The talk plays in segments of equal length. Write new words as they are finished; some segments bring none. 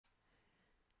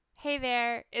Hey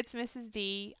there, it's Mrs.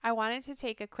 D. I wanted to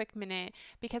take a quick minute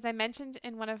because I mentioned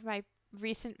in one of my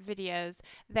recent videos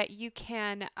that you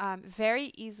can very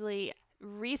easily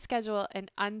reschedule an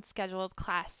unscheduled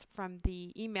class from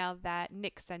the email that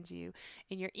Nick sends you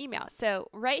in your email. So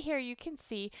right here you can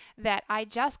see that I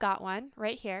just got one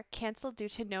right here, canceled due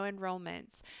to no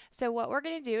enrollments. So what we're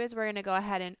going to do is we're going to go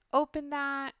ahead and open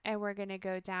that and we're going to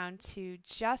go down to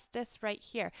just this right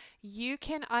here. You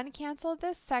can uncancel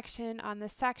this section on the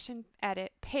section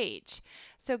edit page.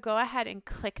 So go ahead and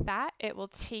click that. It will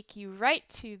take you right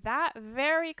to that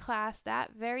very class,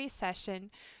 that very session.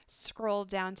 Scroll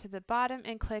down to the bottom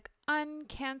and click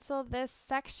uncancel this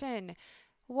section.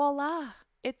 Voila!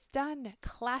 It's done.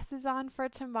 Class is on for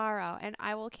tomorrow, and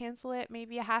I will cancel it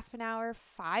maybe a half an hour,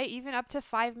 even up to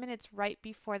 5 minutes right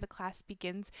before the class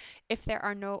begins. If there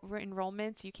are no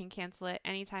enrollments, you can cancel it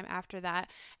anytime after that,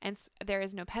 and there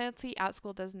is no penalty.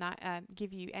 Outschool does not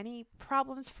give you any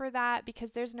problems for that because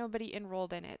there's nobody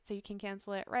enrolled in it. So you can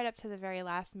cancel it right up to the very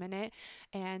last minute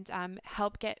and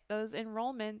help get those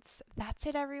enrollments. That's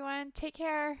it, everyone. Take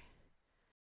care.